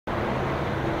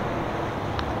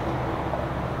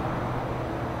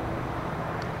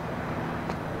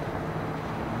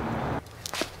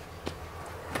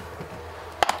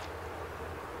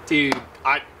Dude,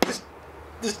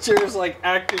 this chair is like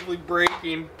actively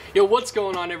breaking. Yo, what's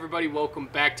going on, everybody? Welcome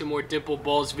back to more Dimpled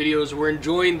Balls videos. We're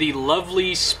enjoying the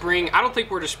lovely spring. I don't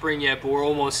think we're to spring yet, but we're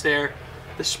almost there.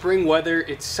 The spring weather,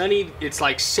 it's sunny. It's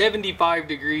like 75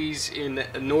 degrees in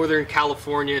Northern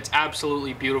California. It's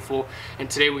absolutely beautiful. And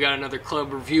today we got another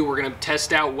club review. We're gonna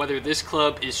test out whether this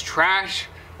club is trash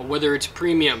or whether it's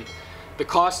premium. The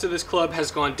cost of this club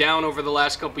has gone down over the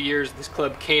last couple years. This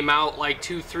club came out like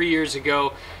 2-3 years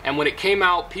ago, and when it came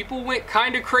out, people went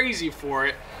kind of crazy for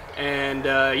it. And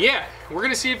yeah, we're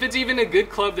gonna see if it's even a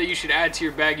good club that you should add to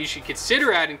your bag. You should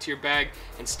consider adding to your bag,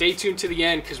 and stay tuned to the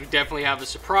end because we definitely have a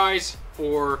surprise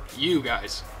for you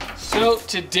guys. So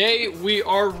today we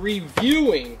are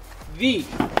reviewing the,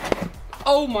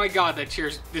 oh my god, this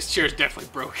chair's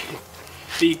definitely broken.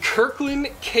 The Kirkland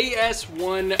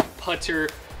Ks1 putter.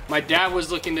 My dad was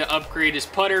looking to upgrade his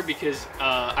putter because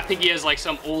I think he has like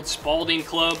some old Spalding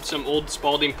club, some old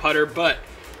Spalding putter, but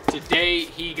today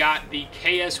he got the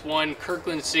Ks1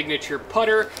 Kirkland signature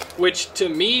putter, which to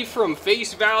me, from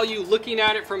face value, looking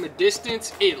at it from a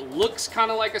distance, it looks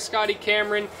kind of like a Scotty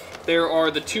Cameron. There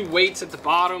are the two weights at the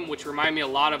bottom, which remind me a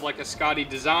lot of like a Scotty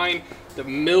design. The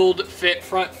milled fit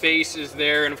front face is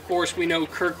there, and of course we know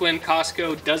Kirkland,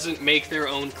 Costco doesn't make their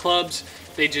own clubs.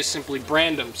 They just simply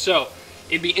brand them. So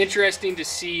it'd be interesting to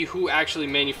see who actually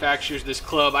manufactures this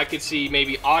club. I could see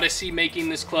maybe Odyssey making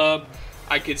this club.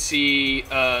 I could see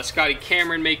Scotty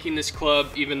Cameron making this club,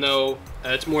 even though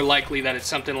it's more likely that it's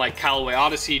something like Callaway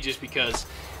Odyssey, just because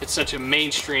it's such a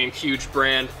mainstream, huge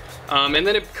brand. And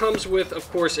then it comes with, of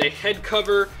course, a head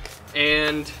cover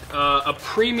and a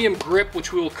premium grip,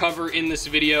 which we will cover in this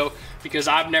video, because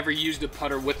I've never used a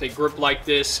putter with a grip like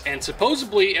this, and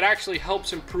supposedly it actually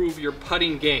helps improve your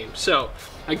putting game. So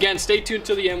again, stay tuned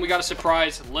till the end. We got a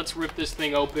surprise. Let's rip this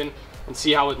thing open and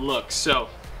see how it looks. So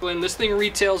this thing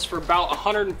retails for about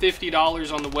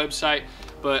 $150 on the website,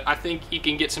 but I think you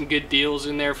can get some good deals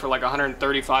in there for like $135,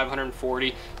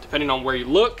 $140, depending on where you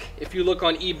look. If you look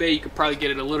on eBay, you could probably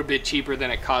get it a little bit cheaper than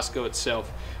at Costco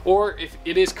itself. Or if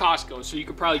it is Costco, so you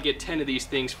could probably get 10 of these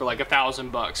things for like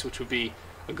 $1,000, which would be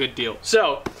a good deal.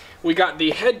 So we got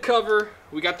the head cover,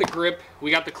 we got the grip,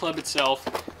 we got the club itself.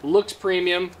 Looks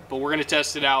premium, but we're gonna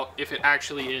test it out if it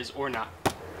actually is or not.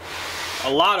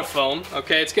 A lot of foam.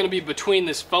 Okay, it's gonna be between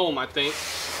this foam, I think.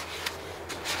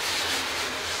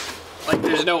 Like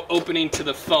there's no opening to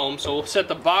the foam, so we'll set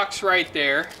the box right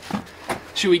there.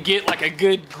 Should we get like a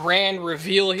good grand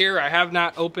reveal here? I have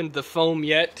not opened the foam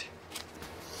yet.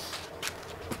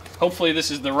 Hopefully this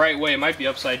is the right way. It might be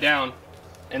upside down.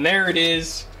 And there it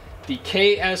is, the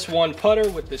Ks1 putter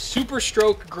with the super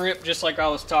stroke grip, just like I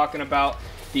was talking about,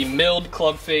 the milled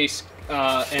club face,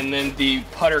 and then the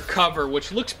putter cover,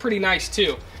 which looks pretty nice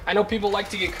too. I know people like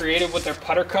to get creative with their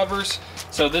putter covers,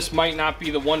 so this might not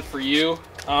be the one for you.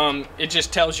 It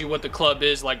just tells you what the club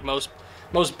is, like most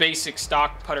basic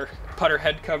stock putter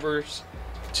head covers.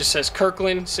 It just says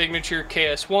Kirkland signature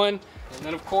Ks1, and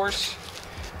then of course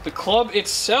the club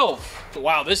itself.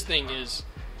 Wow, this thing is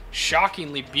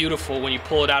shockingly beautiful when you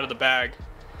pull it out of the bag.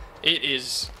 It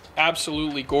is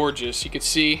absolutely gorgeous. You can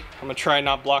see, I'm gonna try and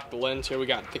not block the lens here. We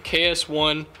got the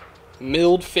Ks1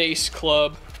 milled face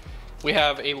club. We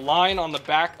have a line on the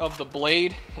back of the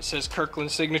blade. It says Kirkland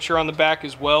signature on the back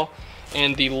as well.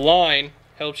 And the line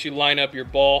helps you line up your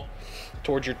ball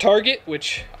towards your target,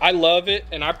 which I love it,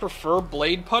 and I prefer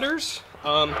blade putters.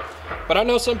 But I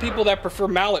know some people that prefer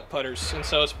mallet putters, and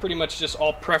so it's pretty much just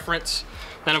all preference.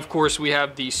 Then of course we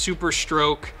have the super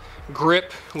stroke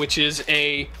grip, which is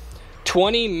a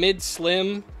 20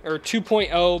 mid-slim or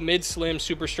 2.0 mid-slim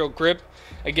super stroke grip.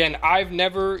 Again, I've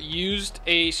never used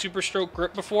a super stroke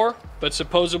grip before, but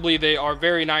supposedly they are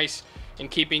very nice in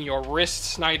keeping your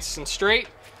wrists nice and straight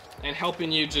and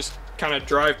helping you just kind of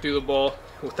drive through the ball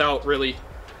without really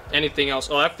anything else.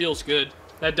 Oh, that feels good.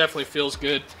 That definitely feels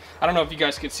good. I don't know if you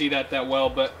guys could see that well,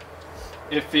 but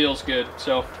it feels good.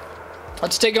 So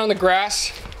let's take it on the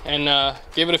grass and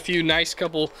give it a few nice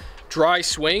couple dry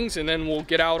swings, and then we'll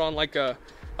get out on like a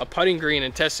putting green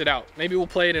and test it out. Maybe we'll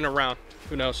play it in a round,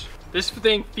 who knows. This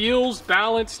thing feels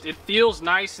balanced. It feels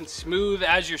nice and smooth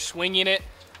as you're swinging it.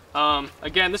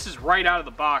 Again, this is right out of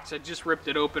the box. I just ripped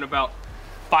it open about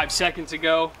 5 seconds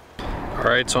ago. All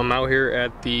right, so I'm out here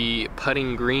at the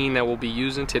putting green that we'll be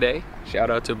using today. Shout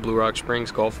out to Blue Rock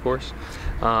Springs Golf Course.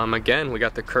 Again, we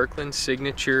got the Kirkland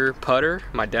signature putter.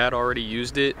 My dad already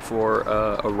used it for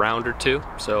a round or two,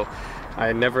 so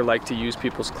I never like to use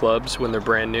people's clubs when they're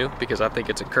brand new because I think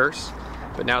it's a curse.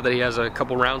 But now that he has a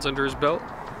couple rounds under his belt,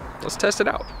 let's test it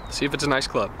out, see if it's a nice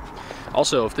club.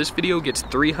 Also, if this video gets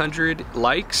 300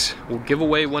 likes, we'll give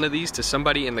away one of these to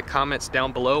somebody in the comments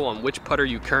down below on which putter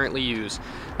you currently use.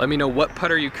 Let me know what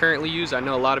putter you currently use. I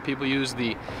know a lot of people use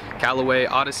the Callaway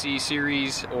Odyssey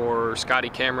series or Scotty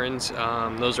Cameron's.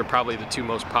 Those are probably the two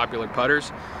most popular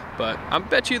putters. But I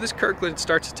bet you this Kirkland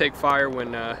starts to take fire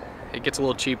when it gets a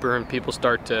little cheaper and people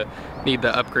start to need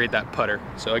to upgrade that putter.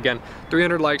 So again,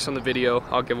 300 likes on the video,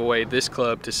 I'll give away this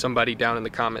club to somebody down in the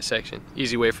comment section.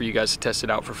 Easy way for you guys to test it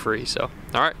out for free. So,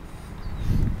 all right.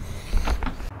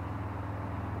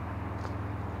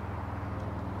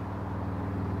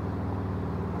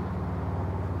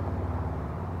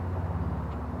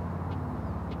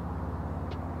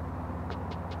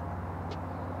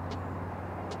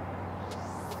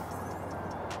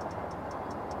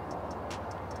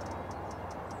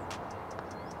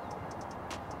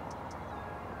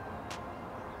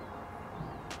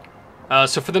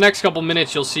 So for the next couple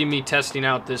minutes, you'll see me testing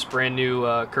out this brand new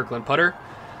Kirkland putter.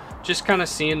 Just kind of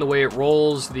seeing the way it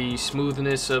rolls, the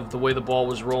smoothness of the way the ball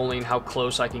was rolling, how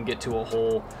close I can get to a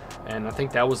hole. And I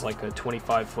think that was like a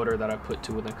 25 footer that I put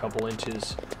to within a couple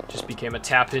inches. Just became a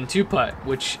tap in 2-putt,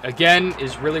 which again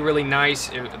is really, really nice.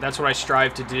 That's what I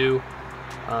strive to do.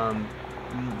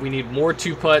 We need more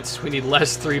 2-putts, we need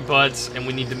less 3-putts, and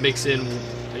we need to mix in,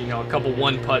 you know, a couple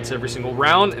 1-putts every single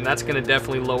round, and that's going to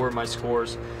definitely lower my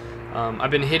scores.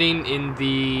 I've been hitting in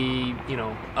the, you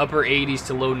know, upper 80s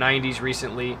to low 90s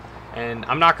recently, and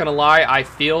I'm not gonna lie, I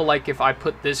feel like if I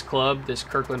put this club, this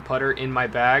Kirkland putter, in my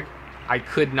bag, I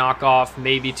could knock off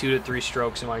maybe 2 to 3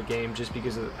 strokes in my game just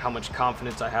because of how much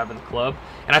confidence I have in the club.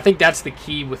 And I think that's the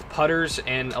key with putters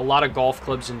and a lot of golf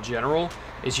clubs in general,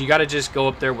 is you got to just go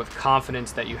up there with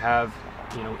confidence that you have,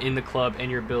 you know, in the club and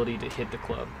your ability to hit the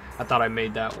club. I thought I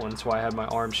made that one, that's why I had my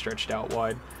arm stretched out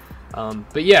wide.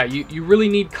 But yeah, you really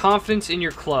need confidence in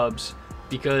your clubs,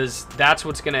 because that's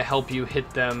what's going to help you hit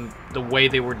them the way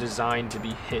they were designed to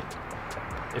be hit,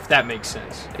 if that makes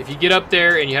sense. If you get up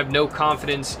there and you have no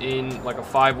confidence in like a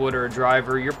 5-wood or a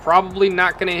driver, you're probably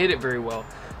not going to hit it very well.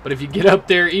 But if you get up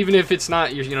there, even if it's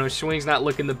not, you know, swing's not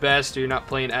looking the best, or you're not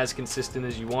playing as consistent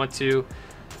as you want to,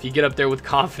 if you get up there with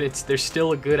confidence, there's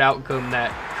still a good outcome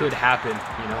that could happen.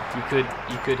 You know,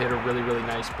 you could hit a really, really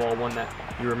nice ball, one that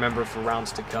you remember for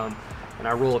rounds to come. And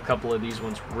I roll a couple of these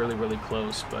ones really, really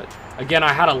close. But again,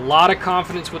 I had a lot of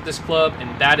confidence with this club,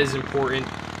 and that is important.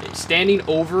 Standing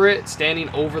over it, standing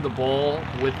over the ball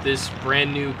with this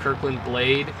brand new Kirkland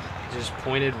blade, just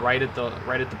pointed right at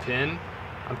the pin.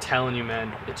 I'm telling you,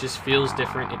 man, it just feels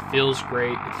different. It feels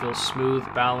great. It feels smooth,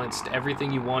 balanced,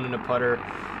 everything you want in a putter.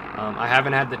 I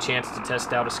haven't had the chance to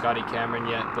test out a Scotty Cameron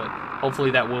yet, but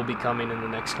hopefully that will be coming in the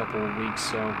next couple of weeks.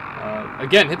 So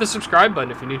again, hit the subscribe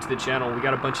button if you're new to the channel. We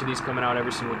got a bunch of these coming out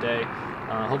every single day.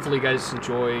 Hopefully you guys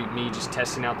enjoy me just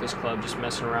testing out this club, just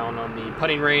messing around on the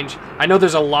putting range. I know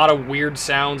there's a lot of weird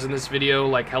sounds in this video,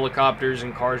 like helicopters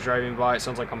and cars driving by. It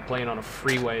sounds like I'm playing on a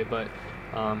freeway, but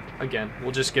again,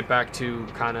 we'll just get back to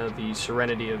kind of the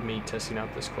serenity of me testing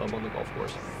out this club on the golf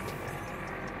course.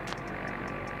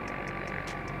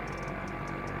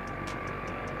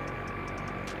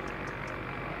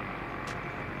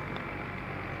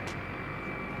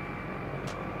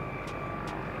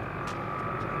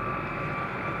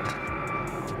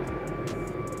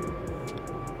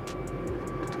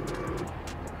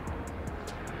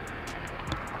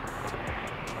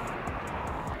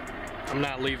 I'm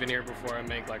not leaving here before I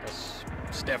make like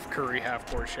a Steph Curry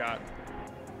half-court shot.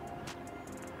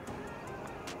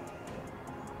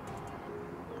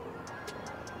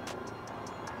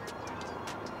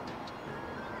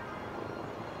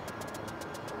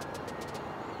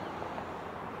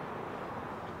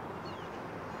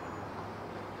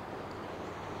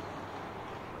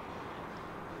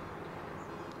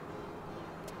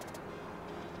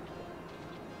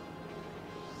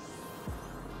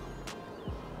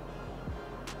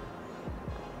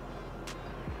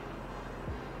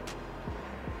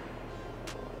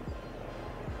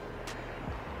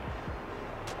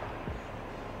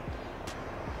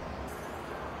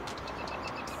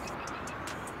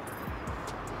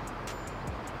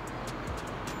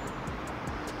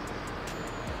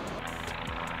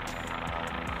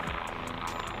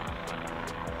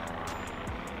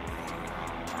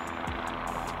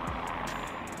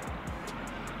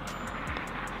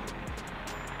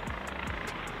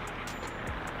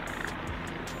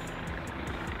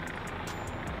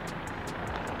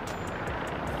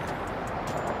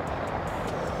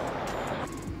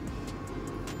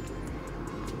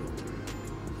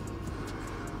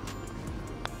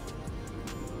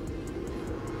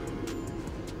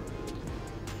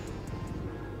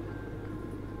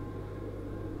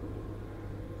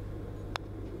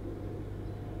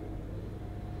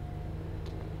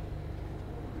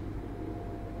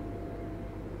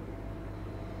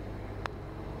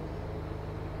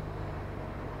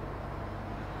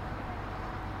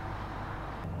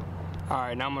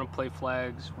 Alright, now I'm going to play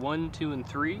flags 1, 2, and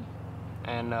 3.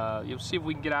 And you'll see if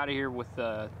we can get out of here with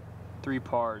 3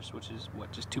 pars, which is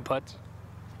what, just 2 putts?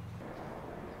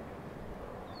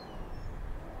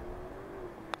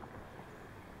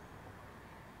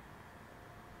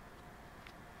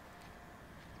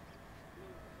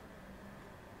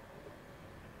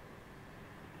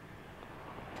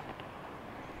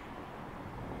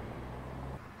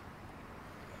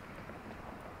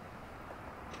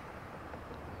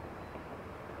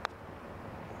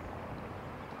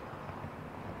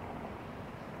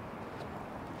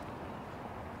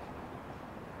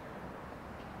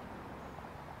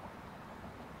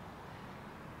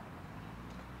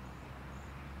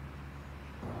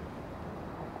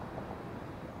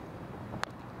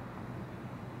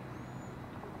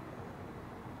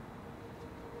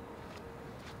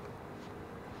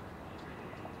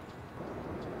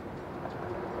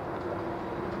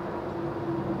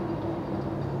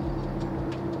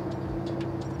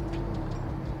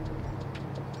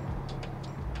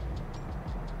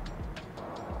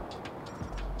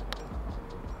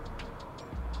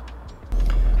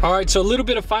 All right, so a little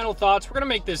bit of final thoughts. We're gonna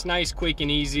make this nice, quick,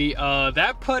 and easy.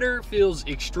 That putter feels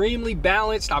extremely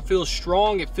balanced. I feel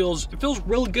strong. It feels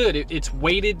real good. It's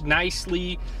weighted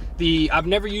nicely. I've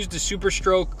never used a super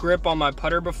stroke grip on my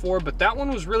putter before, but that one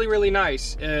was really, really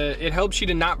nice. It helps you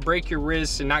to not break your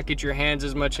wrists and not get your hands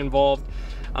as much involved.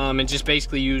 And just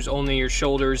basically use only your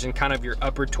shoulders and kind of your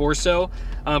upper torso.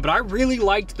 But I really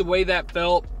liked the way that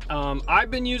felt. I've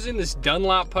been using this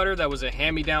Dunlop putter that was a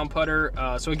hand-me-down putter.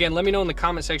 So again, let me know in the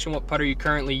comment section what putter you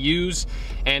currently use.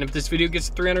 And if this video gets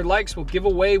 300 likes, we'll give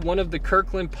away one of the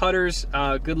Kirkland putters.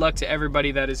 Good luck to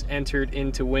everybody that is entered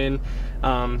in to win.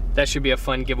 That should be a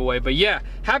fun giveaway. But yeah,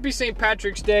 happy St.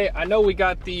 Patrick's Day. I know we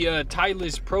got the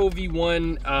Titleist Pro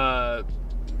V1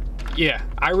 yeah,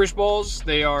 Irish balls.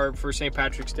 They are for St.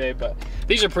 Patrick's Day, but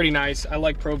these are pretty nice. I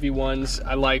like Pro V1s.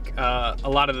 I like a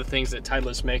lot of the things that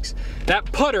Titleist makes. That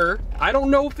putter, I don't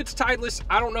know if it's Titleist,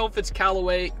 I don't know if it's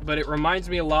Callaway, but it reminds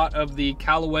me a lot of the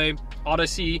Callaway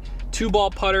Odyssey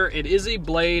 2-ball putter. It is a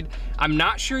blade. I'm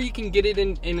not sure you can get it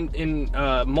in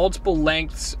multiple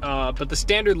lengths, but the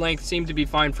standard length seemed to be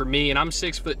fine for me, and I'm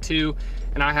 6'2",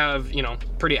 and I have, you know,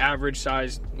 pretty average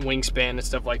sized wingspan and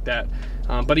stuff like that.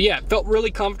 But yeah, it felt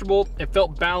really comfortable. It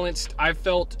felt balanced. I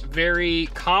felt very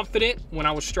confident when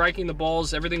I was striking the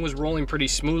balls. Everything was rolling pretty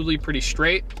smoothly, pretty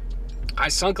straight. I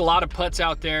sunk a lot of putts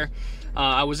out there.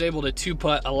 I was able to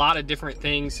 2-putt a lot of different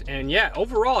things. And yeah,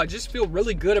 overall, I just feel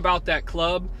really good about that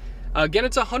club. Again,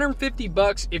 it's 150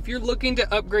 bucks. If you're looking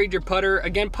to upgrade your putter,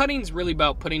 again, putting's really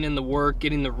about putting in the work,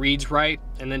 getting the reads right,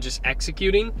 and then just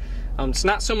executing. It's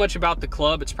not so much about the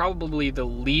club. It's probably the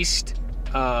least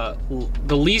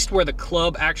where the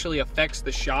club actually affects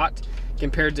the shot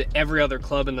compared to every other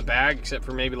club in the bag, except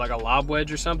for maybe like a lob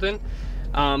wedge or something.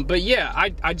 But yeah,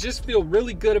 I just feel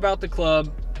really good about the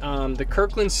club. The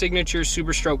Kirkland Signature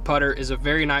Super Stroke putter is a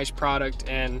very nice product,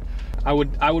 and I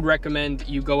would recommend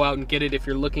you go out and get it if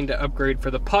you're looking to upgrade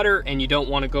for the putter and you don't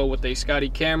want to go with a Scotty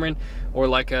Cameron or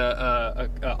like a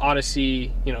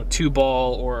Odyssey, you know,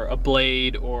 2-ball or a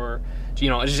blade, or, you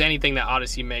know, just anything that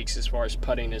Odyssey makes as far as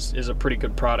putting is a pretty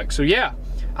good product. So yeah,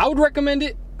 I would recommend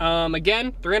it.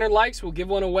 Again, 300 likes, we'll give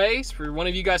one away for one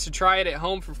of you guys to try it at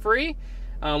home for free.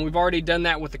 We've already done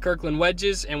that with the Kirkland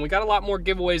wedges, and we got a lot more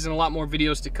giveaways and a lot more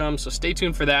videos to come, so stay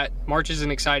tuned for that. March is an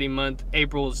exciting month.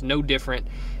 April is no different.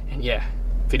 And yeah,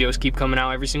 videos keep coming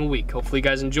out every single week. Hopefully you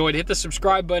guys enjoyed. Hit the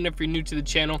subscribe button if you're new to the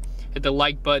channel. Hit the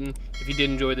like button if you did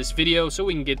enjoy this video, so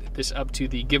we can get this up to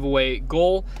the giveaway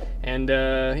goal. And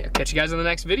catch you guys in the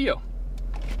next video.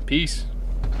 Peace.